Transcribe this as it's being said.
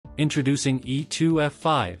Introducing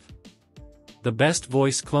E2-F5. The best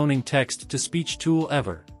voice cloning text-to-speech tool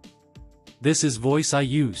ever. This is voice I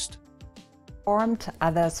used.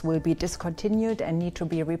 Others will be discontinued and need to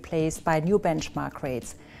be replaced by new benchmark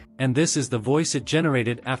rates. And this is the voice it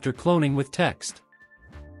generated after cloning with text.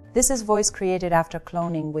 This is voice created after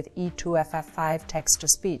cloning with E2-F5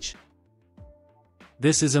 text-to-speech.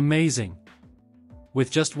 This is amazing. With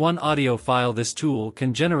just one audio file, this tool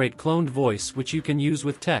can generate cloned voice which you can use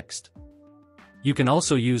with text. You can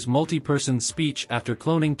also use multi-person speech after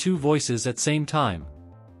cloning two voices at same time.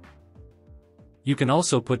 You can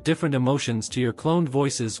also put different emotions to your cloned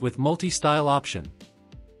voices with multi-style option.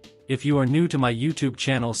 If you are new to my YouTube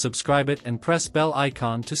channel, subscribe it and press bell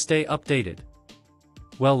icon to stay updated.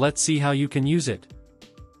 Well, let's see how you can use it.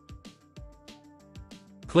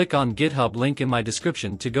 Click on GitHub link in my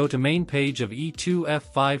description to go to main page of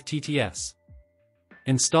E2-F5 TTS.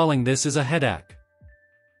 Installing this is a headache.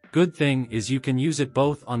 Good thing is you can use it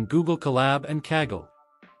both on Google Collab and Kaggle.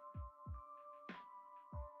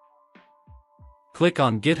 Click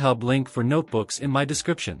on GitHub link for notebooks in my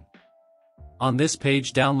description. On this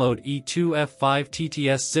page, download E2-F5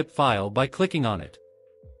 TTS zip file by clicking on it.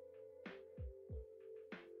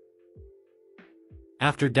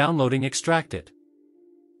 After downloading, extract it.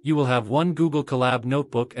 You will have one Google Colab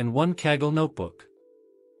notebook and one Kaggle notebook.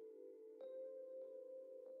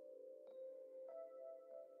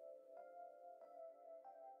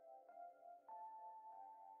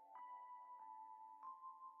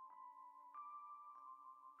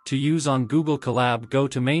 To use on Google Colab, go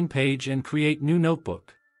to main page and create new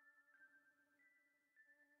notebook.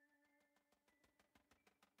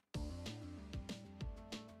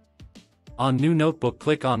 On new notebook,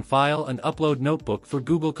 click on File and Upload Notebook for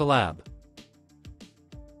Google Colab.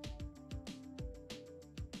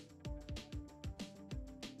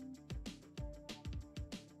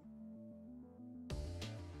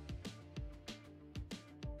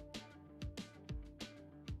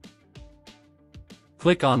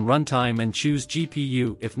 Click on Runtime and choose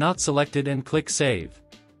GPU if not selected and click Save.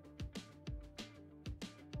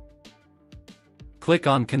 Click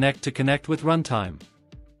on Connect to connect with Runtime.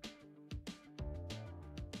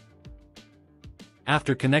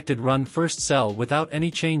 After connected, run first cell without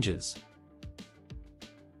any changes.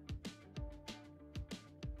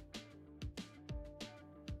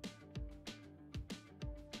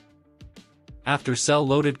 After cell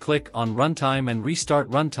loaded, click on Runtime and restart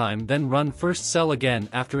Runtime, then run first cell again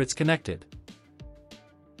after it's connected.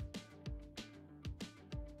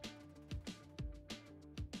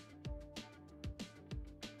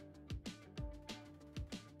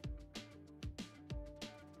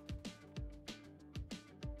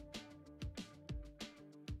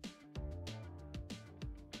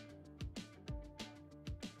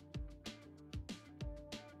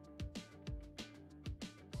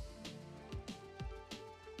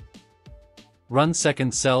 Run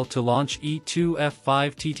second cell to launch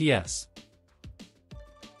E2-F5 TTS.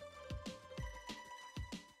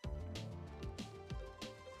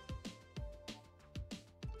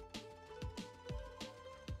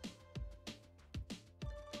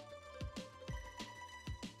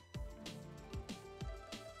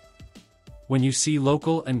 When you see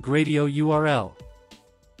local and Gradio URL,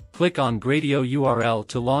 click on Gradio URL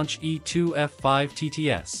to launch E2-F5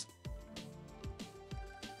 TTS.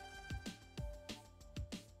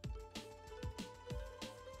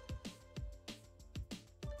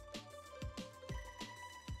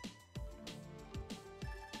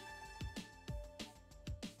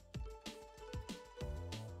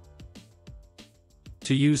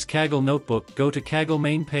 To use Kaggle Notebook, go to Kaggle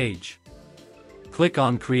main page. Click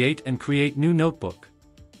on Create and create new notebook.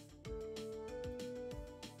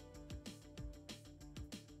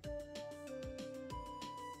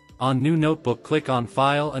 On new notebook, click on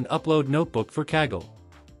File and Upload Notebook for Kaggle.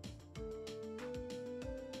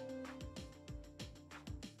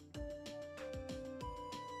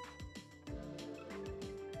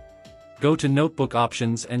 Go to Notebook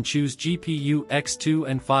Options and choose GPU X2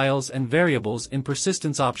 and Files and Variables in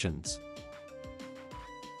Persistence Options.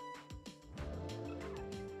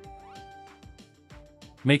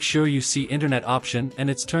 Make sure you see Internet option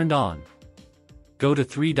and it's turned on. Go to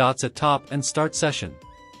three dots at top and start session.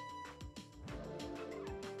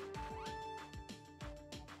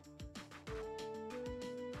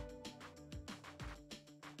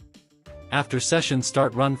 After session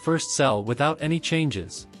start, run first cell without any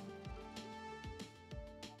changes.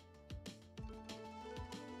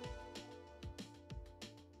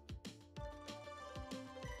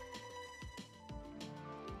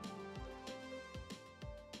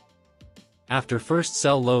 After first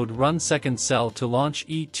cell load, run second cell to launch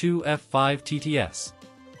E2-F5 TTS.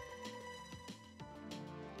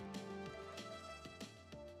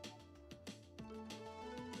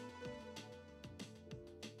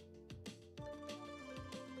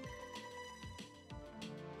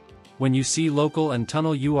 When you see local and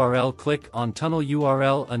tunnel URL, click on tunnel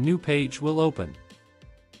URL, a new page will open.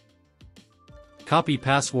 Copy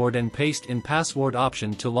password and paste in password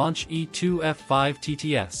option to launch E2-F5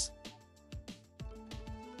 TTS.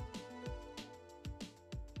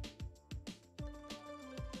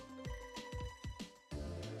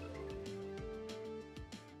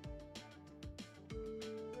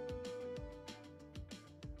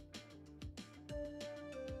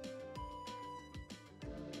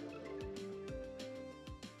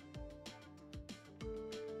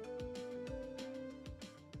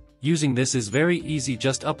 Using this is very easy,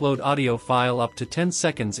 just upload audio file up to 10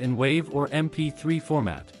 seconds in WAV or MP3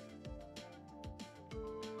 format.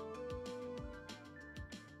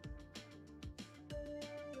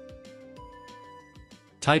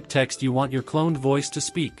 Type text you want your cloned voice to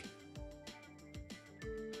speak.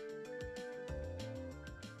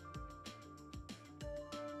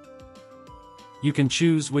 You can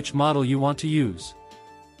choose which model you want to use.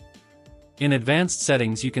 In advanced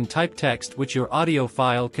settings, you can type text which your audio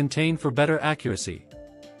file contain for better accuracy.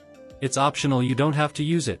 It's optional, you don't have to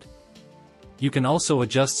use it. You can also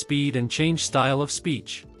adjust speed and change style of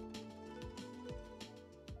speech.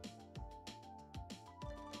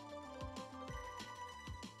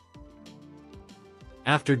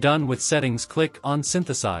 After done with settings, click on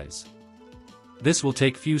Synthesize. This will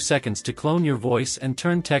take few seconds to clone your voice and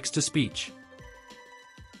turn text to speech.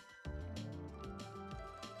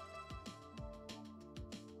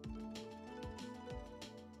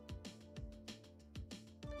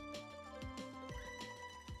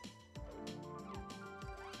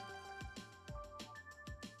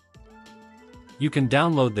 You can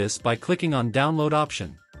download this by clicking on Download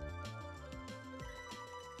option.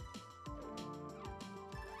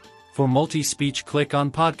 For multi-speech, click on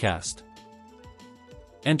Podcast.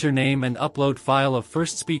 Enter name and upload file of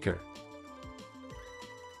first speaker.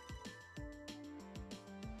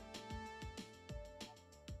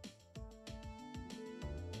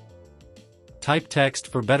 Type text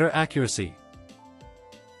for better accuracy.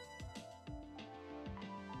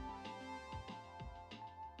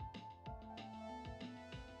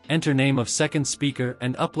 Enter name of second speaker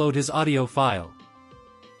and upload his audio file.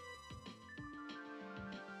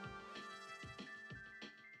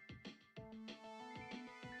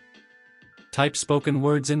 Type spoken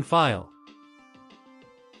words in file.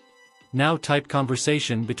 Now type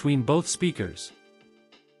conversation between both speakers.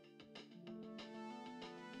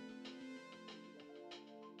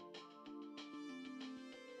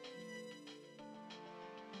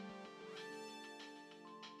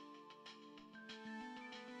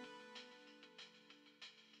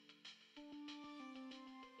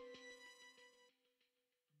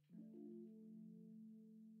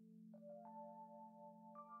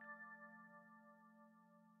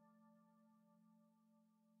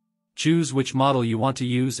 Choose which model you want to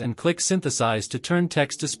use and click Synthesize to turn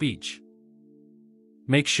text to speech.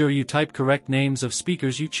 Make sure you type correct names of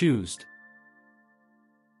speakers you choose.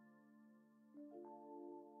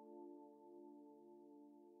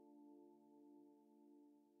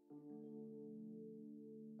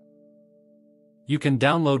 You can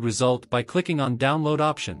download result by clicking on Download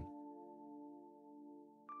option.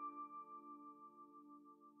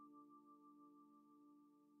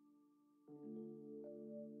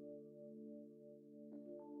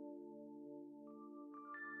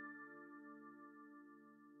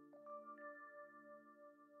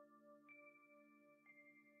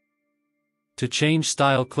 To change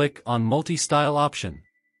style, click on Multi-Style option.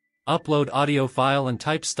 Upload audio file and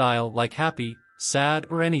type style like happy, sad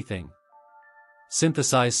or anything.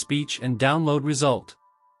 Synthesize speech and download result.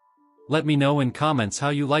 Let me know in comments how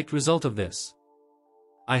you liked result of this.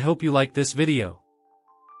 I hope you liked this video.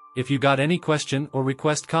 If you got any question or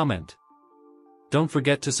request, comment. Don't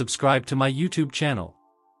forget to subscribe to my YouTube channel.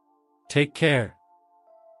 Take care.